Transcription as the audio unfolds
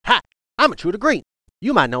I'm Intruder Green.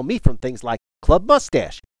 You might know me from things like Club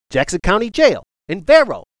Mustache, Jackson County Jail, and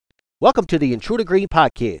Vero. Welcome to the Intruder Green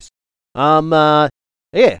podcast.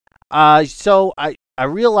 So I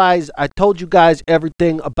realized I told you guys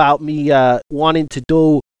everything about me wanting to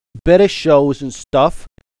do better shows and stuff,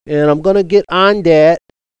 and I'm gonna get on that.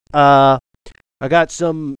 I got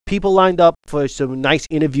some people lined up for some nice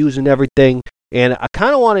interviews and everything, and I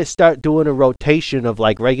kind of want to start doing a rotation of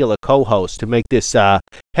like regular co-hosts to make this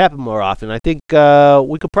happen more often. I think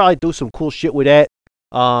we could probably do some cool shit with that.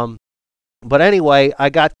 But anyway, I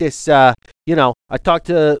got this. I talked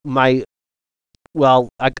to my. Well,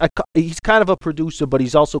 he's kind of a producer, but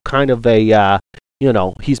he's also kind of a.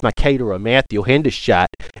 He's my caterer, Matthew Hendershot,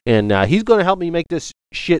 and he's gonna help me make this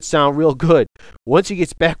shit sound real good once he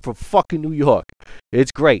gets back from fucking New York.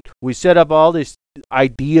 It's great. We set up all this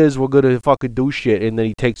ideas, we're gonna fucking do shit, and then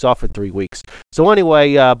he takes off for 3 weeks. So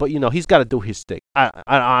anyway, but he's got to do his thing.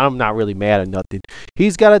 I'm not really mad at nothing.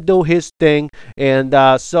 He's got to do his thing, and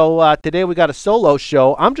so today we got a solo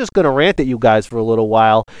show. I'm just gonna rant at you guys for a little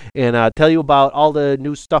while and tell you about all the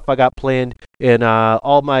new stuff I got planned and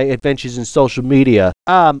all my adventures in social media.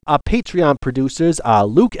 Our Patreon producers are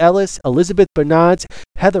Luke Ellis, Elizabeth Bernards,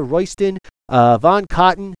 Heather Royston, Vaughn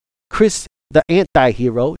Cotton, Chris the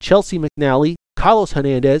Anti-Hero, Chelsea McNally, Carlos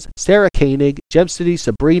Hernandez, Sarah Koenig, Gem City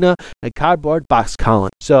Sabrina, and Cardboard Box Colin.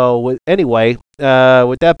 So with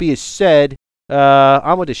that being said,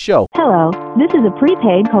 on with the show. Hello, this is a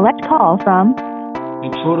prepaid collect call from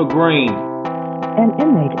Intruder Green, an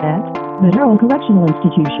inmate at the Harrell Correctional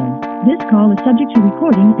Institution. This call is subject to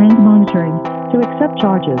recording and monitoring. To accept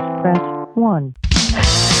charges, press 1.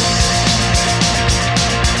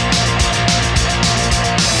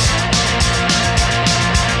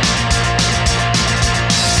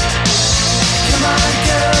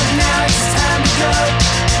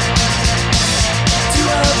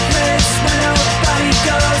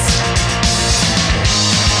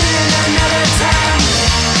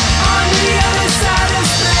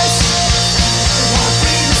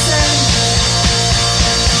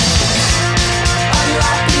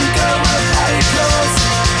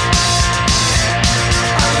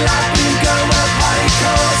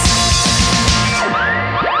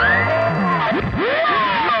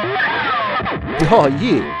 Oh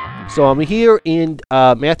yeah! So I'm here in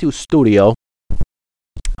Matthew's studio.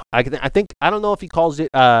 I don't know if he calls it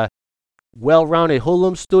Well-Rounded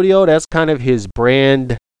Hoodlum Studio. That's kind of his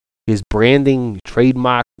brand, his branding,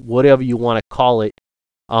 trademark, whatever you want to call it.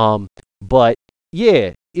 But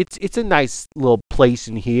yeah, it's a nice little place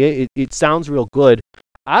in here. It sounds real good.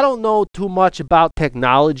 I don't know too much about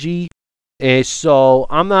technology, and so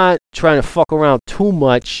I'm not trying to fuck around too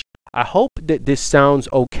much. I hope that this sounds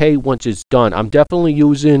okay once it's done. I'm definitely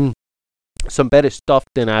using some better stuff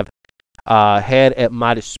than I've had at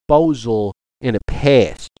my disposal in the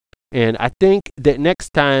past. And I think that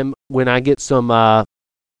next time when I get some,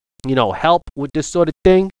 help with this sort of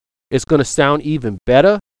thing, it's going to sound even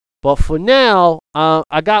better. But for now,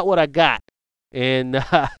 I got what I got. And,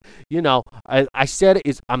 I said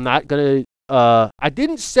I'm not going to, I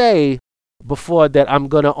didn't say before that I'm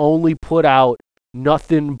going to only put out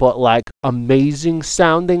nothing but like amazing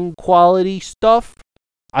sounding quality stuff.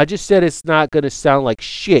 I just said it's not going to sound like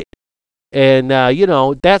shit. And,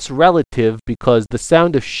 that's relative because the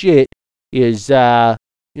sound of shit is,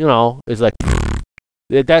 is like,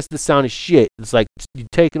 that's the sound of shit. It's like you're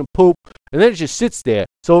taking a poop and then it just sits there.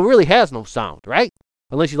 So it really has no sound, right?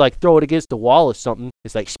 Unless you like throw it against the wall or something.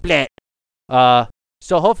 It's like splat.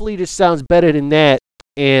 So hopefully this sounds better than that.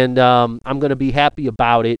 And I'm going to be happy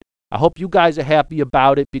about it. I hope you guys are happy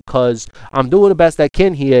about it because I'm doing the best I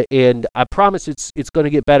can here, and I promise it's going to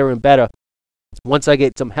get better and better once I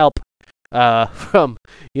get some help from,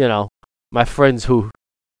 my friends who,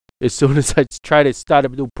 as soon as I try to start a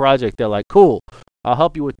new project, they're like, cool, I'll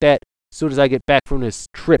help you with that as soon as I get back from this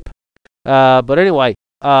trip. But anyway,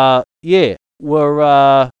 yeah,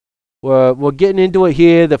 we're getting into it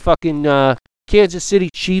here. The fucking Kansas City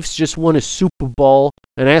Chiefs just won a Super Bowl,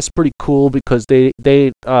 and that's pretty cool because they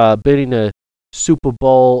been in a Super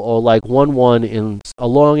Bowl or like won one in a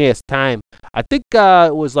long ass time. I think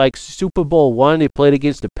it was like Super Bowl 1. They played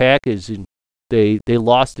against the Packers and they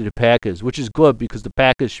lost to the Packers, which is good because the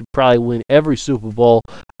Packers should probably win every Super Bowl.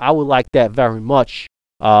 I would like that very much.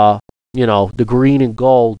 The green and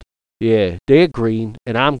gold. Yeah, they're green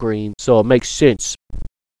and I'm green, so it makes sense.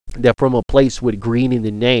 They're from a place with green in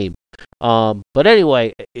the name. But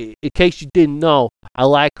anyway, in case you didn't know, I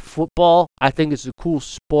like football. I think it's a cool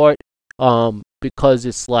sport because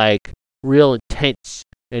it's like real intense,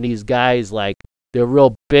 and these guys like they're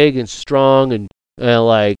real big and strong, and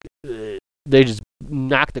like they just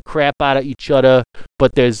knock the crap out of each other.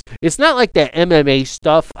 But it's not like that MMA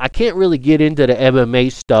stuff. I can't really get into the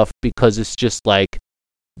MMA stuff because it's just like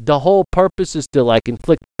the whole purpose is to like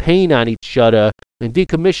inflict pain on each other and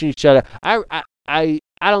decommission each other. I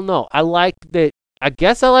don't know. I like that. I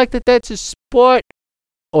guess I like that that's a sport,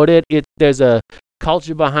 or that there's a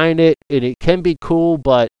culture behind it and it can be cool,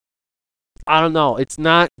 but I don't know. It's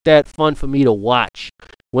not that fun for me to watch.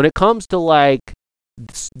 When it comes to like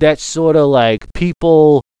that sort of like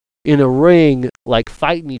people in a ring like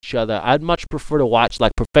fighting each other, I'd much prefer to watch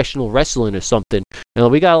like professional wrestling or something.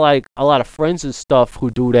 And we got like a lot of friends and stuff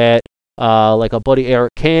who do that. Like our buddy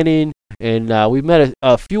Eric Cannon, and we met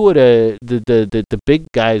a few of the big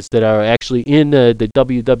guys that are actually in the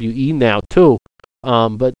WWE now too.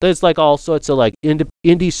 But there's like all sorts of like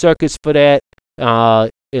indie circuits for that.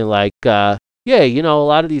 And like yeah, you know, a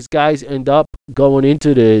lot of these guys end up going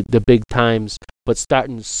into the big times, but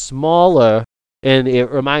starting smaller. And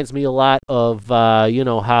it reminds me a lot of you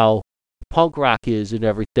know, how punk rock is and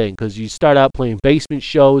everything, because you start out playing basement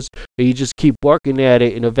shows and you just keep working at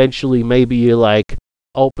it, and eventually maybe you're like,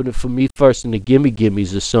 open it for me first in the gimme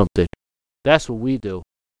gimmes or something. That's what we do.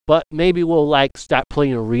 But maybe we'll like start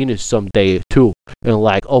playing arenas someday too, and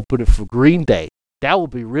like open it for Green Day. That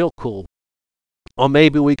would be real cool. Or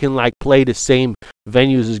maybe we can like play the same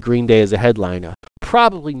venues as Green Day as a headliner.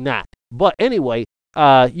 Probably not. But anyway,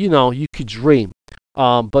 you know, you could dream.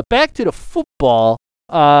 But back to the football.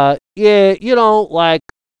 Yeah, you know, like,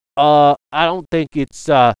 I don't think it's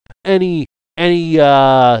any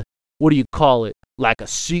what do you call it? Like a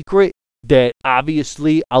secret that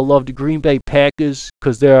obviously I love the Green Bay Packers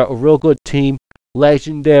because they're a real good team,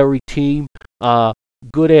 legendary team,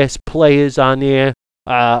 good ass players on there.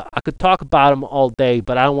 I could talk about them all day,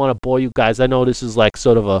 but I don't want to bore you guys. I know this is like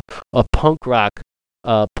sort of a punk rock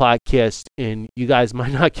podcast, and you guys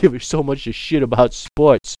might not give so much a shit about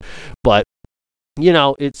sports, but you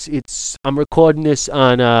know, it's I'm recording this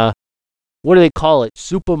on what do they call it?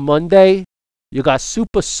 Super Monday. You got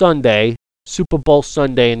Super Sunday, Super Bowl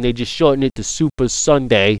Sunday, and they just shorten it to Super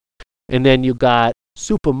Sunday. And then you got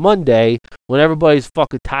Super Monday when everybody's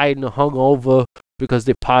fucking tired and hungover because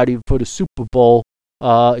they partied for the Super Bowl.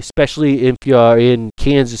 Especially if you're in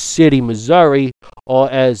Kansas City, Missouri, or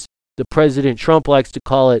as the President Trump likes to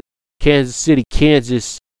call it, Kansas City,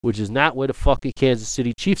 Kansas, which is not where the fucking Kansas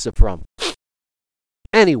City Chiefs are from.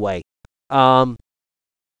 Anyway,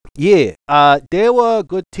 yeah, they were a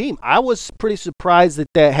good team. I was pretty surprised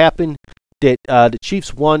that happened, that the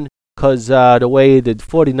Chiefs won, because the way the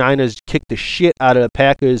 49ers kicked the shit out of the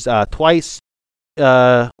Packers twice,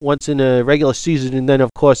 once in the regular season and then, of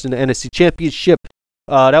course, in the NFC Championship.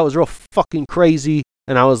 That was real fucking crazy,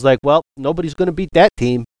 and I was like, well, nobody's going to beat that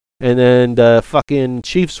team. And then the fucking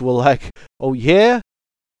Chiefs were like, oh yeah?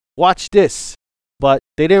 Watch this. But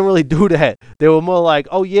they didn't really do that. They were more like,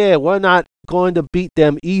 oh yeah, we're not going to beat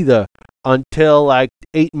them either, until like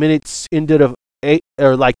 8 minutes into there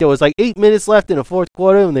was like 8 minutes left in the fourth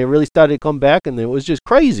quarter, and they really started to come back, and it was just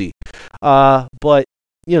crazy. But,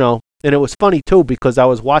 you know, and it was funny too, because I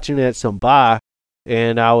was watching it at some bar,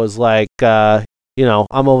 and I was like, you know,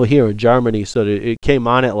 I'm over here in Germany, so it came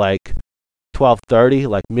on at like 12:30,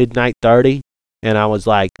 like midnight 30, and I was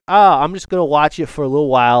like, I'm just gonna watch it for a little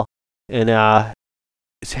while and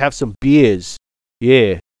have some beers,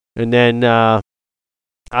 yeah, and then I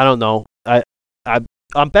don't know,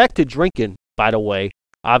 I'm back to drinking, by the way.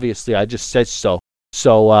 Obviously, I just said so.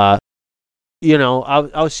 So you know,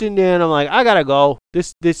 I was sitting there and I'm like, I gotta go.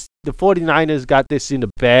 The 49ers got this in the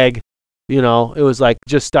bag. You know, it was like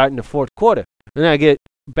just starting the fourth quarter. And then I get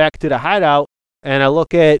back to the hideout and I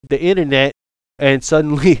look at the internet, and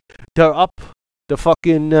suddenly they're up. The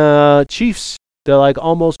fucking Chiefs, they're like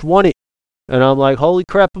almost won it. And I'm like, holy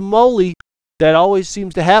crap and moly. That always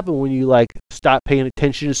seems to happen when you like stop paying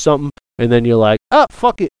attention to something, and then you're like, oh,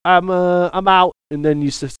 fuck it, I'm out. And then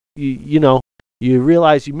you know, you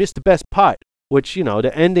realize you missed the best part, which, you know,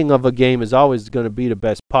 the ending of a game is always going to be the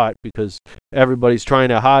best part because everybody's trying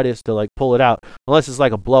their hardest to like pull it out, unless it's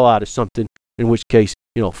like a blowout or something, in which case,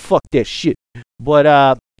 you know, fuck that shit.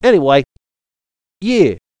 But anyway,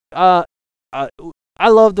 yeah, I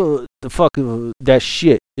love the fucking that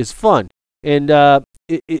shit. It's fun, and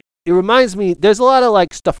it reminds me. There's a lot of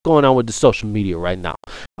like stuff going on with the social media right now.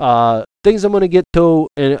 Things I'm gonna get to,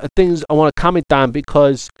 and things I want to comment on,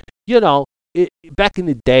 because, you know, back in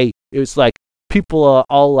the day, it was like people are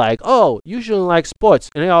all like, oh, you shouldn't like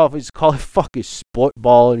sports, and they always call it fucking sport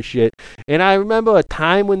ball and shit. And I remember a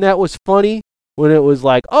time when that was funny, when it was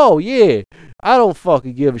like, oh yeah, I don't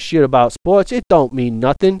fucking give a shit about sports. It don't mean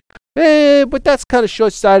nothing. But that's kind of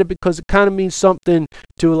short-sighted because it kind of means something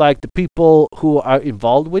to like the people who are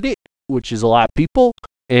involved with it, which is a lot of people,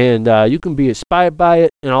 and you can be inspired by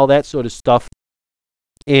it and all that sort of stuff.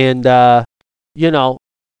 And you know,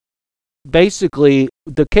 basically,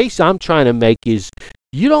 the case I'm trying to make is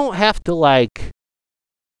you don't have to like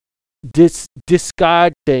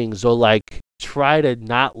discard things or like try to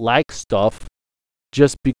not like stuff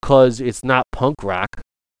just because it's not punk rock.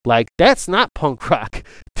 Like, that's not punk rock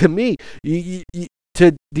to me.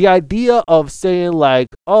 To the idea of saying like,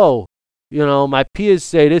 oh, you know, my peers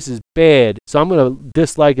say this is bad, so I'm gonna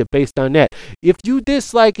dislike it based on that. If you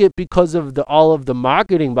dislike it because of all of the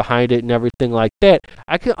marketing behind it and everything like that,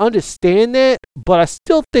 I can understand that, but I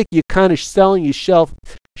still think you're kind of selling yourself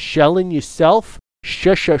short.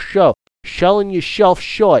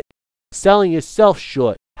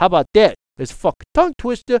 How about that? It's a fucking tongue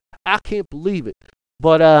twister. I can't believe it.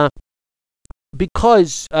 But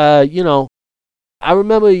because you know, I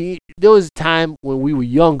remember there was a time when we were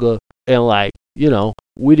younger and like, you know,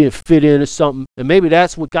 we didn't fit in or something, and maybe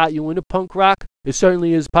that's what got you into punk rock. It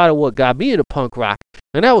certainly is part of what got me into punk rock,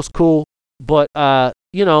 and that was cool. But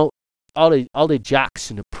you know, all the jocks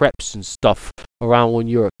and the preps and stuff around when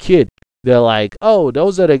you're a kid, they're like, oh,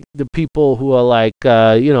 those are the people who are like,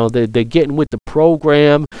 you know, they're getting with the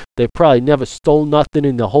program. They probably never stole nothing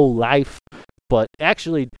in their whole life. But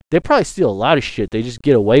actually, they probably steal a lot of shit. They just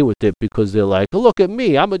get away with it because they're like, look at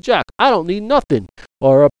me, I'm a jock. I don't need nothing.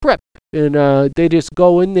 Or a prep. And they just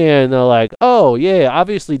go in there and they're like, oh, yeah,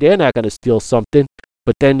 obviously they're not going to steal something.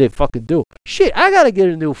 But then they fucking do. Shit, I got to get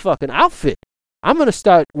a new fucking outfit. I'm going to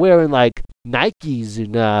start wearing like Nikes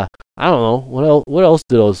and I don't know. What else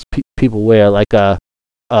do those people wear? Like a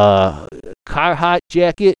Carhartt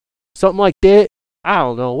jacket? Something like that? I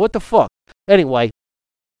don't know. What the fuck? Anyway.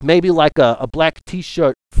 Maybe like a black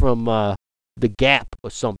t-shirt from the Gap or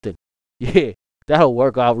something. Yeah, that'll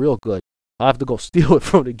work out real good. I'll have to go steal it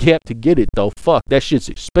from the Gap to get it, though. Fuck, that shit's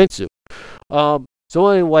expensive. So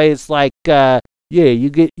anyway, it's like, yeah,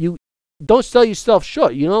 you don't sell yourself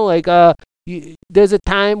short, you know? Like, there's a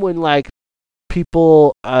time when, like,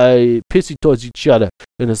 people pissy towards each other,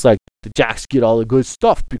 and it's like the jocks get all the good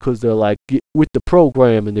stuff because they're, like, with the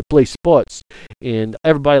program and they play sports, and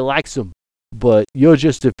everybody likes them. But you're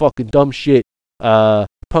just a fucking dumb shit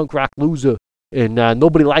punk rock loser, and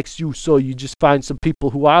nobody likes you, so you just find some people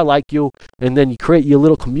who are like you, and then you create your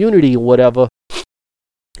little community and whatever.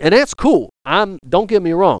 And that's cool. Don't get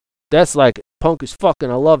me wrong. That's like punk as fuck,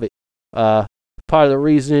 and I love it. Part of the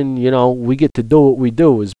reason, you know, we get to do what we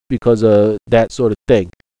do is because of that sort of thing.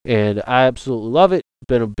 And I absolutely love it.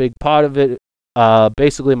 Been a big part of it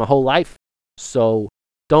basically my whole life. So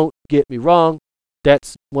don't get me wrong.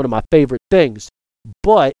 That's one of my favorite things.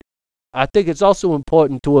 But I think it's also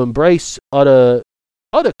important to embrace other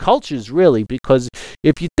cultures, really, because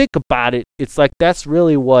if you think about it, it's like that's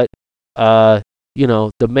really what, you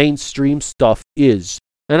know, the mainstream stuff is.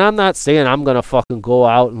 And I'm not saying I'm going to fucking go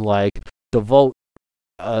out and, like, devote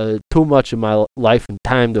too much of my life and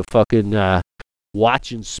time to fucking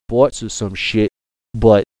watching sports or some shit.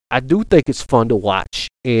 But I do think it's fun to watch.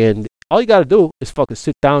 And all you gotta do is fucking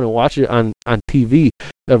sit down and watch it on TV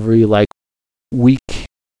every like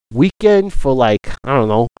weekend for like, I don't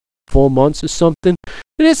know, 4 months or something.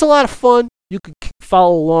 And it's a lot of fun. You could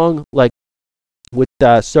follow along like with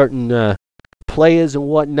certain players and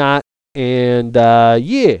whatnot. And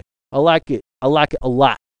yeah, I like it. I like it a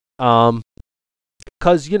lot.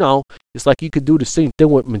 Cause you know, it's like you could do the same thing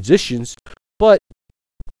with musicians, but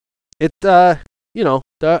it you know,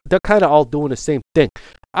 they're kind of all doing the same thing.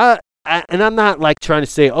 And I'm not like trying to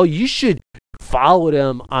say, oh, you should follow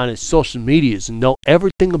them on his social medias and know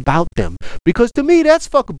everything about them, because to me that's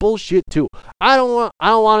fucking bullshit too. I don't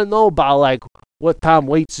want to know about like what Tom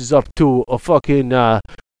Waits is up to, or fucking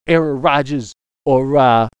Aaron Rodgers,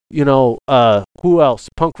 or you know, who else?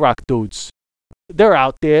 Punk rock dudes. They're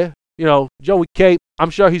out there. You know, Joey Cape. I'm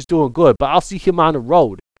sure he's doing good, but I'll see him on the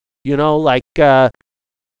road. You know, like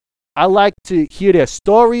I like to hear their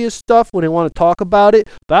story and stuff when they want to talk about it,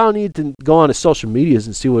 but I don't need to go on the social medias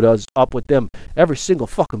and see what's up with them every single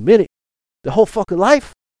fucking minute. The whole fucking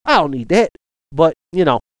life? I don't need that. But, you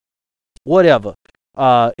know, whatever.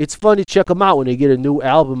 It's fun to check them out when they get a new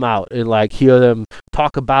album out and, like, hear them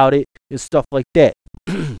talk about it and stuff like that.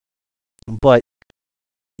 But,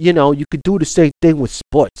 you know, you could do the same thing with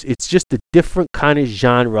sports. It's just a different kind of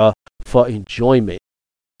genre for enjoyment.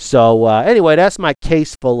 So anyway, that's my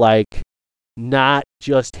case for like not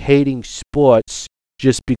just hating sports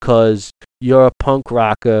just because you're a punk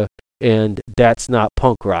rocker and that's not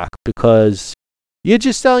punk rock, because you're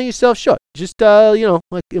just selling yourself short. Just you know,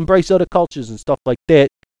 like embrace other cultures and stuff like that.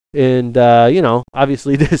 And,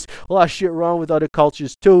 obviously there's a lot of shit wrong with other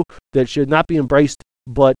cultures too that should not be embraced.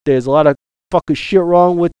 But there's a lot of fucking shit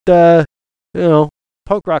wrong with, punk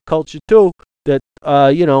rock culture too. That,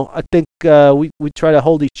 I think we try to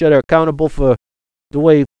hold each other accountable for the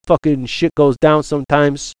way fucking shit goes down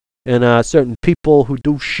sometimes. And certain people who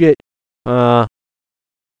do shit, I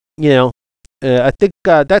think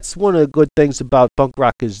that's one of the good things about punk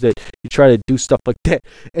rock is that you try to do stuff like that.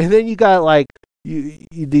 And then you got like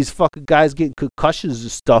these fucking guys getting concussions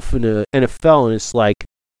and stuff in the NFL, and it's like,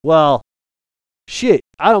 well, shit,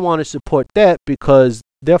 I don't want to support that because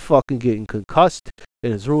they're fucking getting concussed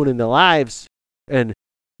and it's ruining their lives.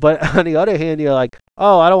 But on the other hand, you're like,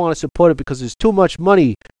 oh, I don't want to support it because there's too much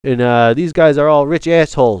money and these guys are all rich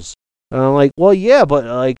assholes. And I'm like, well, yeah, but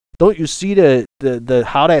like, don't you see the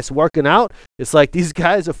how that's working out? It's like these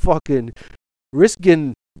guys are fucking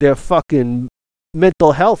risking their fucking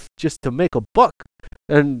mental health just to make a buck,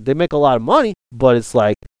 and they make a lot of money, but it's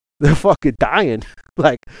like they're fucking dying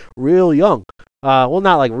like real young. Well,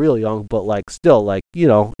 not like real young, but like still like,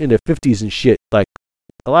 in their 50s and shit. Like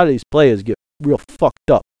a lot of these players get real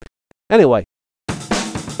fucked up. Anyway,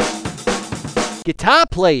 guitar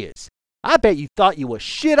players. I bet you thought you were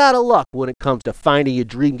shit out of luck when it comes to finding your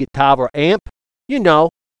dream guitar or amp. You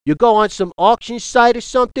go on some auction site or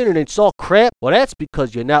something and it's all crap. Well, that's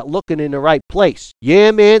because you're not looking in the right place.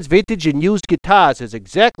 Yeah, Man's Vintage and Used Guitars is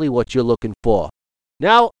exactly what you're looking for.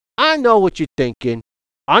 Now, I know what you're thinking.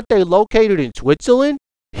 Aren't they located in Switzerland?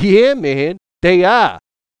 Yeah, man, they are.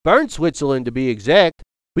 Bern, Switzerland to be exact.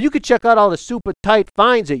 But you can check out all the super tight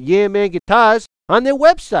finds at Yeah Man Guitars on their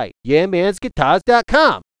website,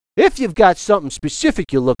 yeahmansguitars.com. If you've got something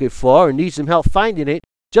specific you're looking for and need some help finding it,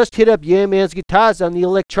 just hit up Yeah Man's Guitars on the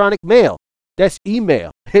electronic mail. That's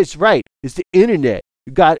email. It's right. It's the internet.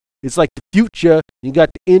 It's like the future. You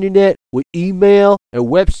got the internet with email and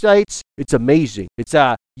websites. It's amazing. It's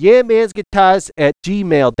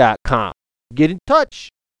yeahmansguitars@gmail.com. Get in touch.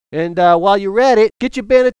 And while you're at it, get your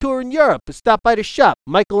band a tour in Europe and stop by the shop.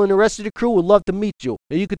 Michael and the rest of the crew would love to meet you.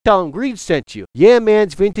 And you could tell them Green sent you. Yeah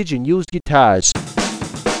Man's Vintage and Used Guitars.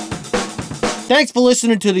 Thanks for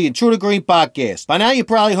listening to the Intruder Green podcast. By now you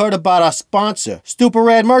probably heard about our sponsor, Stupid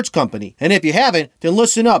Rad Merch Company. And if you haven't, then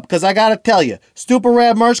listen up, because I gotta tell you, Stupid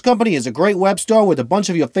Rad Merch Company is a great web store with a bunch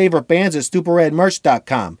of your favorite bands at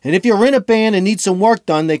stupidradmerch.com. And if you're in a band and need some work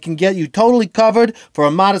done, they can get you totally covered for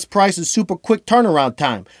a modest price and super quick turnaround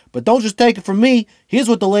time. But don't just take it from me. Here's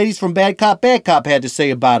what the ladies from Bad Cop had to say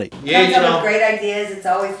about it. Yeah, comes up with great ideas. It's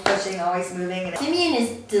always pushing, always moving. Simeon is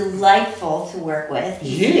delightful to work with.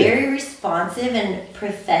 He's very responsive and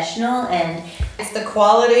professional, and it's the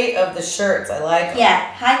quality of the shirts. I like them.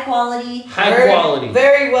 Yeah, high quality.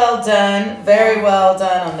 Very well done. Very well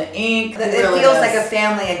done on the ink. It really feels like a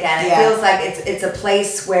family again. It feels like it's a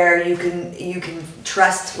place where you can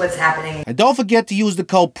trust what's happening. And don't forget to use the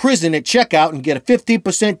code PRISON at checkout and get a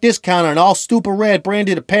 15% discount on all Stupid Rad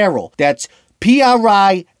branded apparel. That's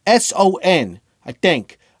PRISON, I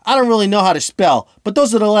think. I don't really know how to spell, but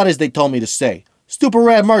those are the letters they told me to say.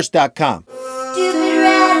 StupidRadMerch.com.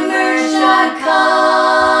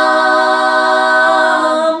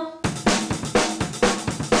 StupidRadMerch.com.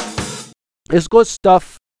 It's good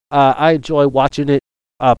stuff. I enjoy watching it.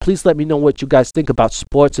 Please let me know what you guys think about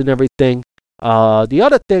sports and everything. The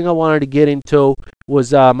other thing I wanted to get into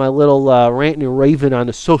was my little ranting and raving on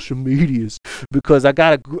the social medias, because I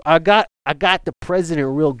got the president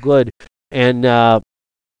real good, and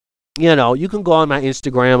you can go on my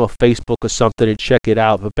Instagram or Facebook or something and check it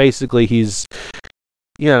out. But basically, he's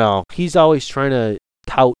always trying to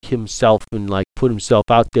tout himself and like put himself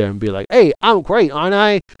out there and be like, hey, I'm great, aren't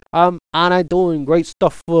I? Aren't I doing great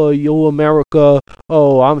stuff for you, America?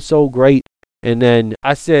 Oh, I'm so great. And then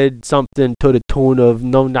I said something to the tune of,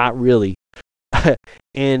 no, not really.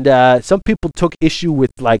 And some people took issue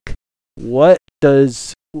with, like, what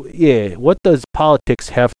does politics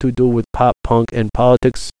have to do with pop punk and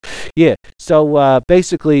politics? Yeah, so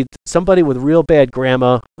basically somebody with real bad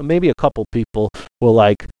grammar, maybe a couple people, were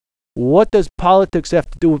like, what does politics have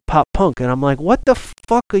to do with pop punk? And I'm like, what the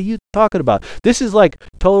fuck are you talking about? This is like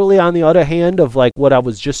totally on the other hand of like what I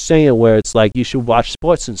was just saying, where it's like you should watch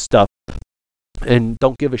sports and stuff. And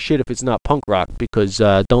don't give a shit if it's not punk rock, because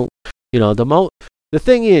the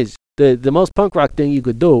thing is, the most punk rock thing you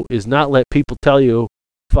could do is not let people tell you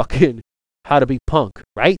fucking how to be punk,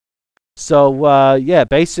 right? So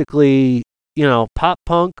basically, pop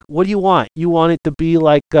punk. What do you want? You want it to be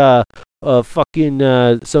like fucking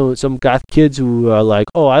some goth kids who are like,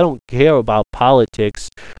 oh, I don't care about politics.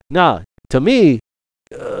 Nah, to me,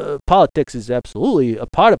 politics is absolutely a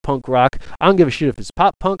part of punk rock. I don't give a shit if it's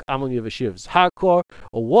pop punk. I don't give a shit if it's hardcore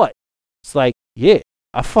or what. It's like, yeah,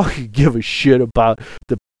 I fucking give a shit about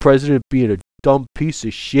the president being a dumb piece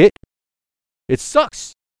of shit. It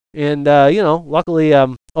sucks. And, luckily,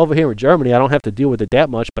 over here in Germany, I don't have to deal with it that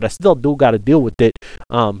much, but I still do got to deal with it.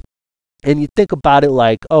 And you think about it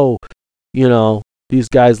like, oh, these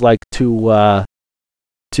guys like to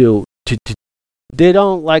they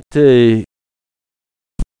don't like to,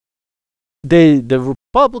 the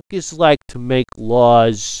Republicans like to make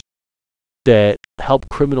laws that help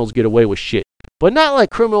criminals get away with shit. But not like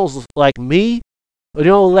criminals like me,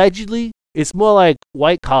 allegedly. It's more like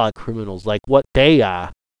white-collar criminals, like what they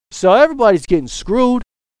are. So everybody's getting screwed.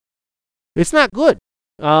 It's not good.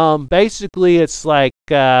 Basically, it's like,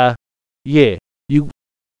 you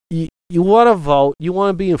want to vote, you want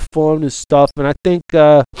to be informed and stuff, and I think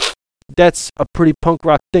that's a pretty punk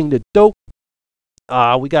rock thing to do.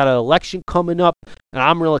 We got an election coming up, and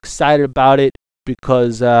I'm real excited about it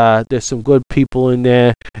because there's some good people in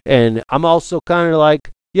there, and I'm also kind of like,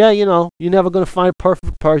 you're never going to find a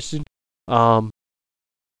perfect person,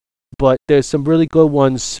 but there's some really good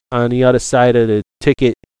ones on the other side of the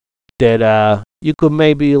ticket that you could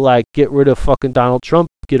maybe like get rid of fucking Donald Trump,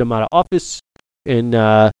 get him out of office, and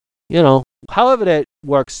however that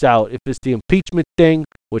works out. If it's the impeachment thing,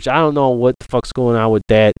 which I don't know what the fuck's going on with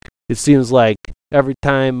that. It seems like every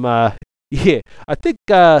time, I think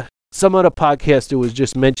some other podcaster was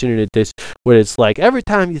just mentioning it this, where it's like every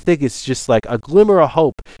time you think it's just like a glimmer of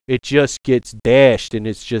hope, it just gets dashed and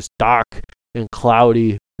it's just dark and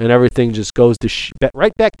cloudy and everything just goes to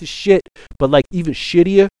right back to shit, but like even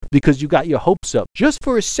shittier because you got your hopes up just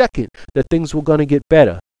for a second that things were going to get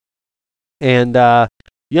better. And, I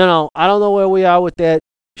don't know where we are with that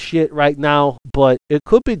shit right now, but it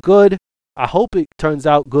could be good. I hope it turns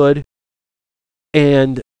out good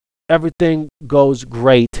and everything goes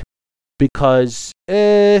great because,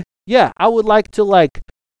 I would like to like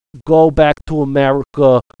go back to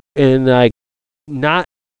America and like not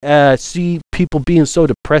see people being so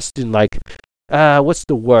depressed and like, what's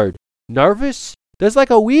the word? Nervous? There's like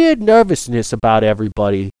a weird nervousness about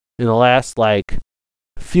everybody in the last like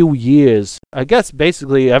few years, I guess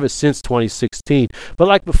basically ever since 2016, but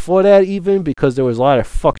like before that even, because there was a lot of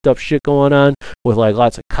fucked up shit going on with like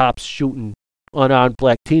lots of cops shooting unarmed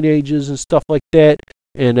black teenagers and stuff like that,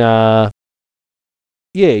 and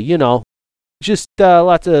just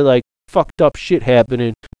lots of like fucked up shit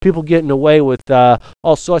happening, people getting away with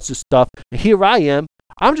all sorts of stuff, and here I am,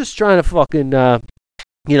 I'm just trying to fucking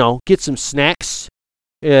get some snacks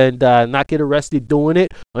and not get arrested doing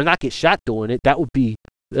it or not get shot doing it. That would be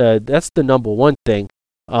that's the number one thing,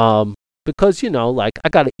 because like I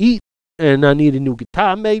gotta eat and I need a new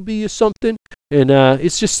guitar maybe or something, and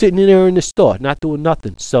it's just sitting in there in the store not doing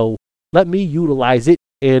nothing, so let me utilize it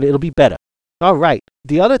and it'll be better. All right,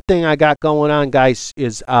 the other thing I got going on, guys,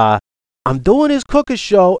 is I'm doing this cooking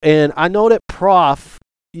show, and I know that Prof,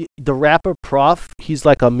 the rapper Prof, he's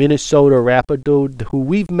like a Minnesota rapper dude who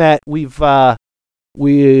we've met. He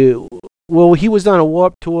was on a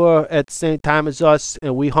Warped Tour at the same time as us,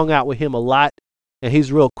 and we hung out with him a lot, and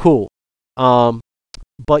he's real cool.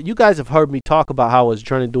 But you guys have heard me talk about how I was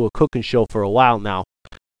trying to do a cooking show for a while now.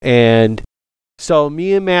 And so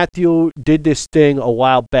me and Matthew did this thing a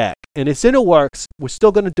while back, and it's in the works. We're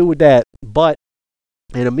still going to do that, but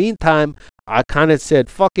in the meantime, I kind of said,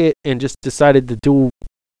 fuck it, and just decided to do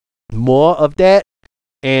more of that.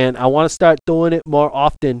 And I want to start doing it more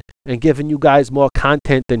often and giving you guys more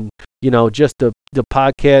content than, just the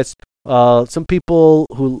podcast. Some people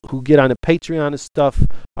who get on the Patreon and stuff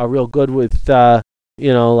are real good with,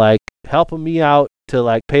 like helping me out to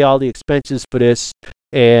like pay all the expenses for this.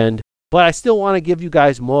 But I still want to give you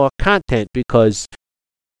guys more content because,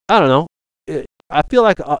 I don't know, I feel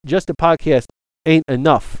like just the podcast ain't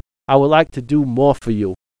enough. I would like to do more for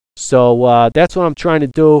you. So that's what I'm trying to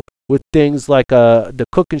do with things like the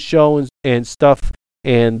cooking show and stuff,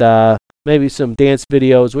 and maybe some dance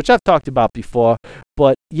videos, which I've talked about before.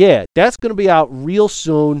 But yeah, that's going to be out real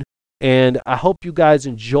soon, and I hope you guys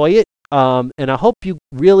enjoy it. And I hope you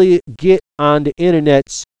really get on the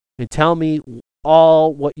internets and tell me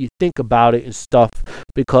all what you think about it and stuff,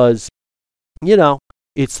 because,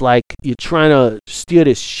 it's like you're trying to steer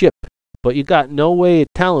this ship, but you got no way of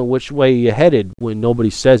telling which way you're headed when nobody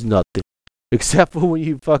says nothing. Except for when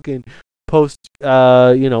you fucking post,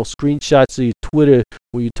 screenshots of your Twitter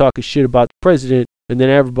where you're talking shit about the president, and then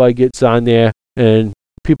everybody gets on there and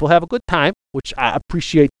people have a good time, which I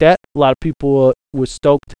appreciate that. A lot of people were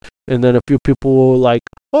stoked, and then a few people were like,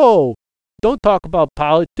 oh, don't talk about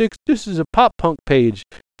politics. This is a pop punk page.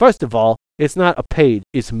 First of all, It's not a page.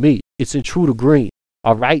 It's me. It's Intruder Green.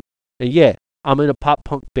 All right? And yeah, I'm in a pop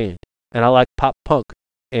punk band. And I like pop punk.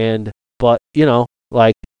 But, you know,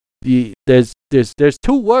 like, there's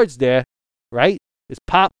 2 words there, right? It's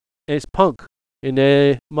pop and it's punk. And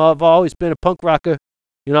I've always been a punk rocker,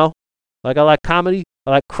 you know? Like, I like comedy,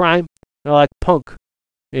 I like crime, and I like punk.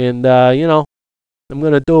 And, you know, I'm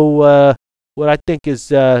going to do what I think is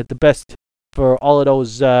the best for all of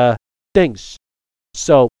those things.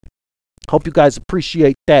 So, hope you guys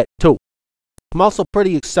appreciate that, too. I'm also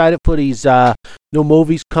pretty excited for these new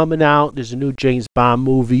movies coming out. There's a new James Bond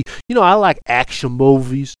movie. You know, I like action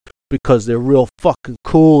movies because they're real fucking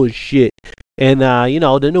cool and shit. And, you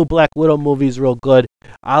know, the new Black Widow movie is real good.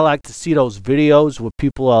 I like to see those videos where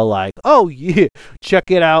people are like, oh, yeah,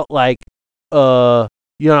 check it out. Like, you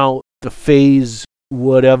know, the phase,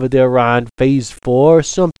 whatever they're on, phase 4 or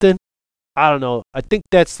something. I don't know. I think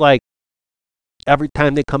that's like every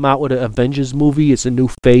time they come out with an Avengers movie, it's a new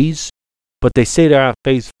phase. But they say they're on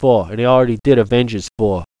phase 4, and they already did Avengers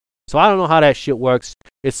 4. So I don't know how that shit works.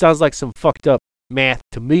 It sounds like some fucked up math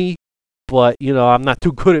to me. But, you know, I'm not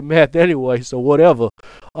too good at math anyway, so whatever.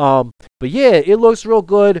 But yeah, it looks real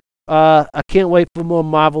good. I can't wait for more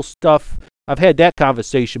Marvel stuff. I've had that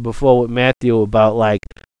conversation before with Matthew about, like,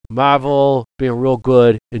 Marvel being real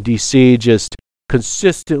good and DC just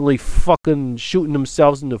consistently fucking shooting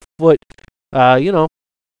themselves in the foot. You know,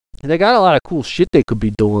 they got a lot of cool shit they could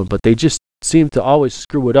be doing, but they just seem to always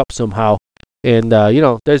screw it up somehow. And, you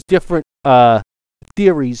know, there's different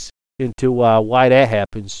theories into why that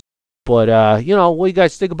happens. But, you know, what do you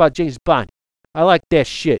guys think about James Bond? I like that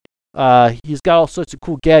shit. He's got all sorts of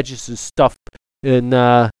cool gadgets and stuff. And,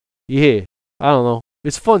 yeah, I don't know.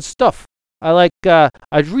 It's fun stuff. I like, I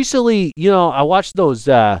recently, you know, I watched those,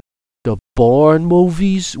 the Bourne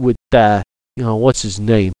movies with, you know, what's his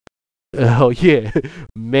name? Oh, yeah,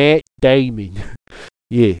 Matt Damon.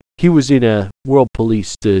 Yeah, he was in World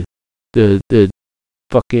Police, the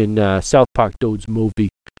fucking South Park dudes movie.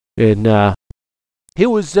 And, he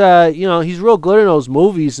was, you know, he's real good in those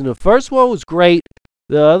movies. And the first one was great.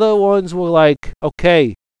 The other ones were like,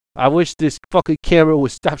 okay, I wish this fucking camera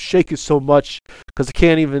would stop shaking so much because I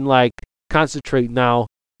can't even, like, concentrate now.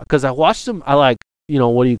 Because I watched them, I like, you know,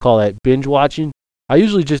 what do you call that? Binge watching? I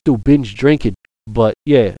usually just do binge drinking. But,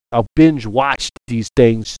 yeah, I binge watched these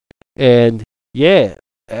things. And, yeah,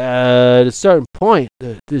 at a certain point,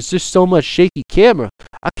 there's just so much shaky camera.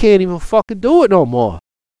 I can't even fucking do it no more.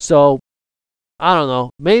 So, I don't know.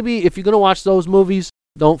 Maybe if you're going to watch those movies,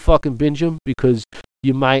 don't fucking binge them because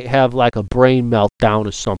you might have like a brain meltdown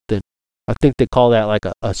or something. I think they call that like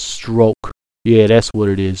a stroke. Yeah, that's what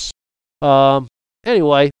it is.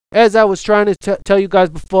 Anyway, as I was trying to tell you guys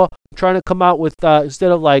before, I'm trying to come out with,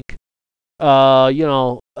 instead of like, you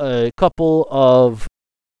know, a couple of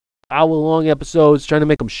hour-long episodes, trying to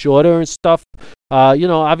make them shorter and stuff. You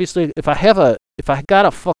know, obviously, if I got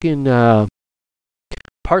a fucking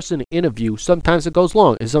person interview, sometimes it goes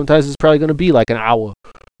long, and sometimes it's probably going to be like an hour.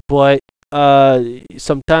 But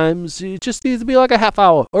sometimes it just needs to be like a half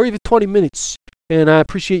hour or even 20 minutes. And I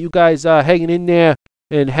appreciate you guys hanging in there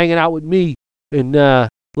and hanging out with me and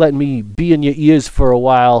letting me be in your ears for a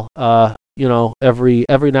while. You know, every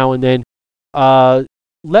now and then.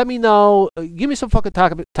 Let me know. Give me some fucking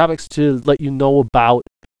topics to let you know about.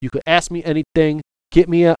 You could ask me anything. Get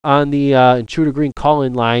me on the Intruder Green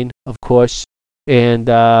call-in line, of course. And,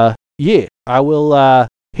 yeah, I will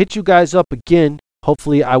hit you guys up again.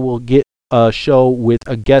 Hopefully, I will get a show with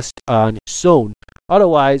a guest on soon.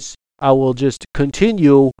 Otherwise, I will just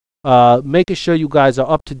continue making sure you guys are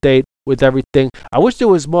up to date with everything. I wish there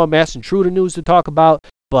was more Mass Intruder news to talk about,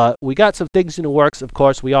 but we got some things in the works, of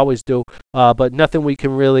course. We always do, but nothing we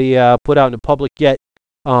can really put out in the public yet.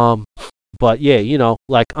 But, yeah, you know,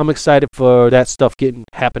 like, I'm excited for that stuff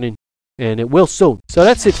happening. And it will soon. So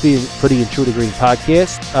that's it for the Intruder Green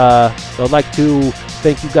podcast. So I'd like to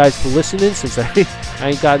thank you guys for listening since I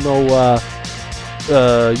ain't got no,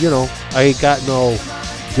 you know, I ain't got no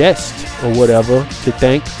guest or whatever to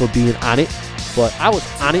thank for being on it. But I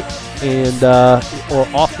was on it and, or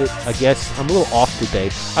off it, I guess. I'm a little off today.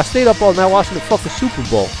 I stayed up all night watching the fucking Super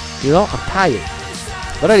Bowl. You know, I'm tired.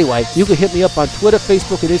 But anyway, you can hit me up on Twitter,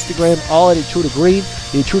 Facebook, and Instagram, all at Intruder Green.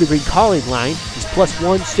 The Intruder Green calling line is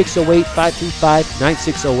 +1 608 535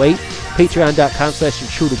 9608.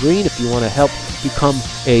 Patreon.com/Intruder Green if you want to help become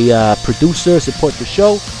a producer, support the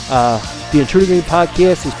show. The Intruder Green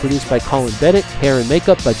podcast is produced by Colin Bennett, hair and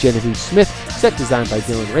makeup by Genevieve Smith, set design by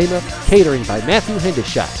Dylan Raymer, catering by Matthew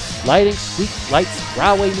Hendershot, lighting, Squeak Lights,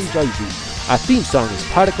 Rahway, New Jersey. Our theme song is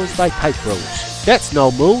Particles by Pipe Bros. That's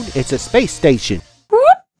no moon, it's a space station.